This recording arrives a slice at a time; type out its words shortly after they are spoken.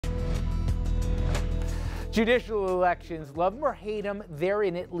Judicial elections, love them or hate them, they're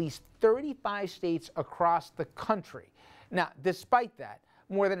in at least 35 states across the country. Now, despite that,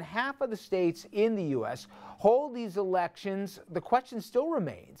 more than half of the states in the U.S. hold these elections. The question still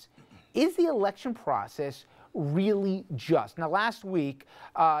remains, is the election process really just? Now, last week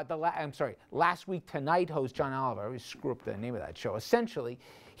Tonight host John Oliver, I always screw up the name of that show, essentially,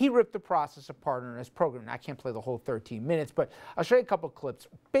 he ripped the process apart in his program. Now, I can't play the whole 13 minutes, but I'll show you a couple of clips.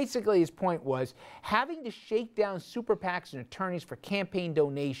 Basically, his point was having to shake down super PACs and attorneys for campaign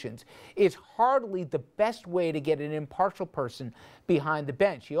donations is hardly the best way to get an impartial person behind the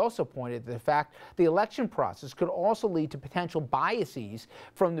bench. He also pointed to the fact the election process could also lead to potential biases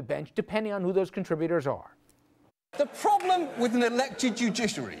from the bench, depending on who those contributors are. The problem with an elected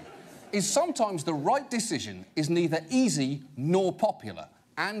judiciary is sometimes the right decision is neither easy nor popular.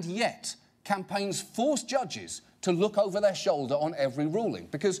 And yet, campaigns force judges to look over their shoulder on every ruling.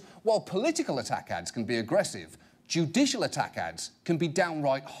 Because while political attack ads can be aggressive, judicial attack ads can be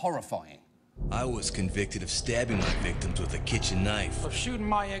downright horrifying. I was convicted of stabbing my victims with a kitchen knife. Of shooting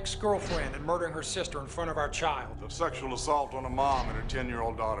my ex-girlfriend and murdering her sister in front of our child. Of sexual assault on a mom and her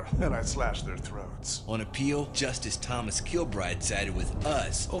 10-year-old daughter. Then I slashed their throats. On appeal, Justice Thomas Kilbride sided with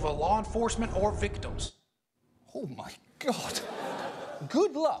us. Over law enforcement or victims. Oh my God.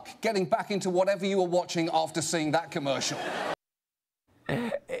 Good luck getting back into whatever you were watching after seeing that commercial.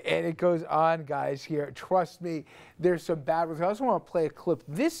 And it goes on, guys, here. Trust me, there's some bad ones. I also want to play a clip.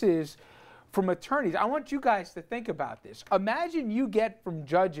 This is from attorneys. I want you guys to think about this. Imagine you get from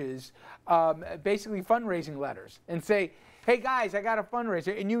judges basically fundraising letters and say, hey, guys, I got a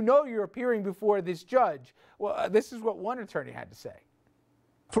fundraiser, and you know you're appearing before this judge. Well, this is what one attorney had to say.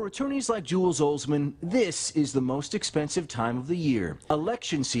 For attorneys like Jules Olsman, this is the most expensive time of the year.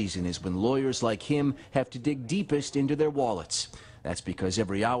 Election season is when lawyers like him have to dig deepest into their wallets. That's because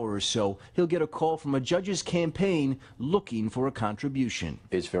every hour or so, he'll get a call from a judge's campaign looking for a contribution.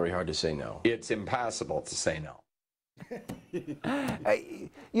 It's very hard to say no. It's impossible to say no.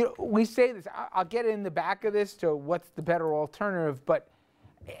 You know, we say this, I'll get in the back of this to what's the better alternative, but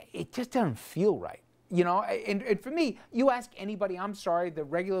it just doesn't feel right. You know, and for me, you ask anybody, I'm sorry, the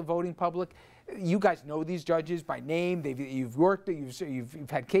regular voting public, you guys know these judges by name, you've worked, you've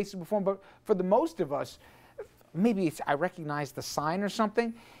had cases before, but for the most of us, maybe it's I recognize the sign or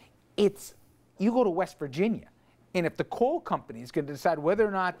something, it's you go to West Virginia, and if the coal company is going to decide whether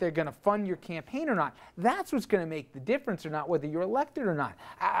or not they're going to fund your campaign or not, that's what's going to make the difference or not, whether you're elected or not.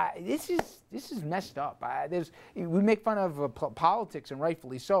 This is messed up. We make fun of politics, and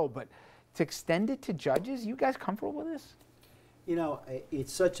rightfully so, but to extend it to judges, you guys comfortable with this? You know,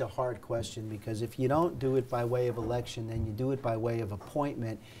 it's such a hard question because if you don't do it by way of election, then you do it by way of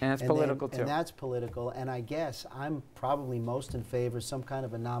appointment. And that's political too. And that's political. And I guess I'm probably most in favor of some kind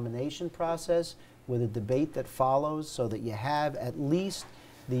of a nomination process with a debate that follows so that you have at least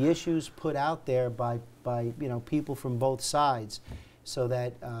the issues put out there by you know, people from both sides so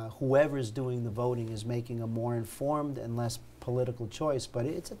that whoever's doing the voting is making a more informed and less political choice, but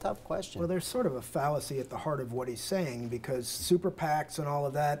it's a tough question. Well, there's sort of a fallacy at the heart of what he's saying because super PACs and all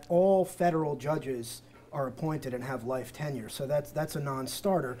of that, all federal judges are appointed and have life tenure, so that's a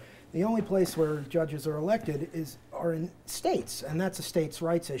non-starter. The only place where judges are elected are in states, and that's a states'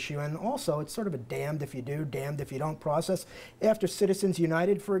 rights issue. And also, it's sort of a damned if you do, damned if you don't process. After Citizens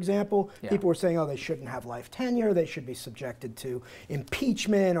United, for example, people were saying, oh, they shouldn't have life tenure, they should be subjected to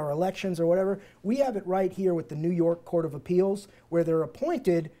impeachment or elections or whatever. We have it right here with the New York Court of Appeals, where they're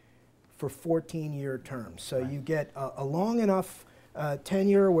appointed for 14-year terms. So you get a long enough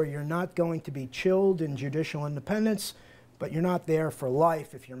tenure where you're not going to be chilled in judicial independence, but you're not there for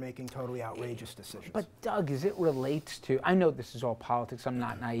life if you're making totally outrageous decisions. But Doug, as it relates to, I know this is all politics, I'm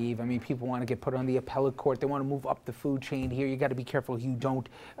not naive. I mean, people want to get put on the appellate court, they want to move up the food chain here. You got to be careful you don't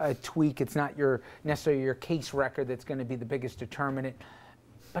tweak. It's not necessarily your case record that's going to be the biggest determinant.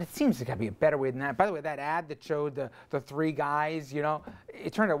 But it seems there's got to be a better way than that. By the way, that ad that showed the three guys, you know,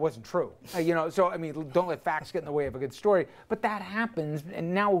 it turned out it wasn't true. You know, so, I mean, don't let facts get in the way of a good story. But that happens,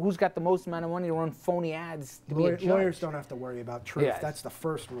 and now who's got the most amount of money to run phony ads to be a judge? Lawyers don't have to worry about truth. Yes. That's the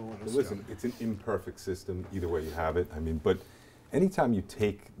first rule of the Listen, it's an imperfect system, either way you have it. I mean, but anytime you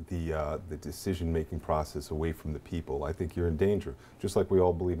take the decision-making process away from the people, I think you're in danger. Just like we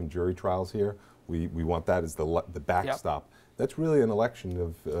all believe in jury trials here, we want that as the backstop. Yep. That's really an election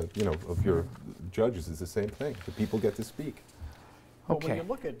of, you know, of your judges is the same thing. The people get to speak. Well, when you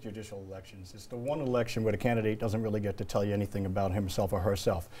look at judicial elections, it's the one election where the candidate doesn't really get to tell you anything about himself or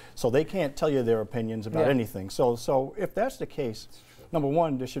herself. So they can't tell you their opinions about anything. So if that's the case, Number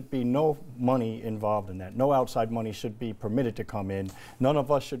one, there should be no money involved in that. No outside money should be permitted to come in. None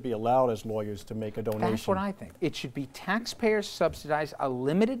of us should be allowed as lawyers to make a donation. That's what I think. It should be taxpayer subsidized, a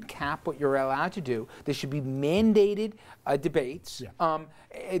limited cap, what you're allowed to do. There should be mandated debates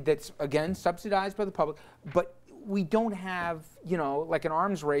that's, again, subsidized by the public. But we don't have, you know, like an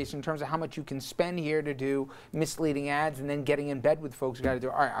arms race in terms of how much you can spend here to do misleading ads and then getting in bed with folks who got to do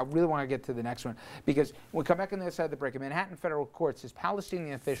it. All right, I really want to get to the next one because when we come back on the other side of the break, a Manhattan federal court says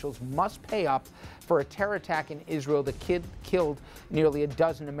Palestinian officials must pay up for a terror attack in Israel that killed nearly a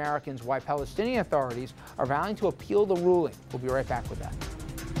dozen Americans, why Palestinian authorities are vowing to appeal the ruling. We'll be right back with that.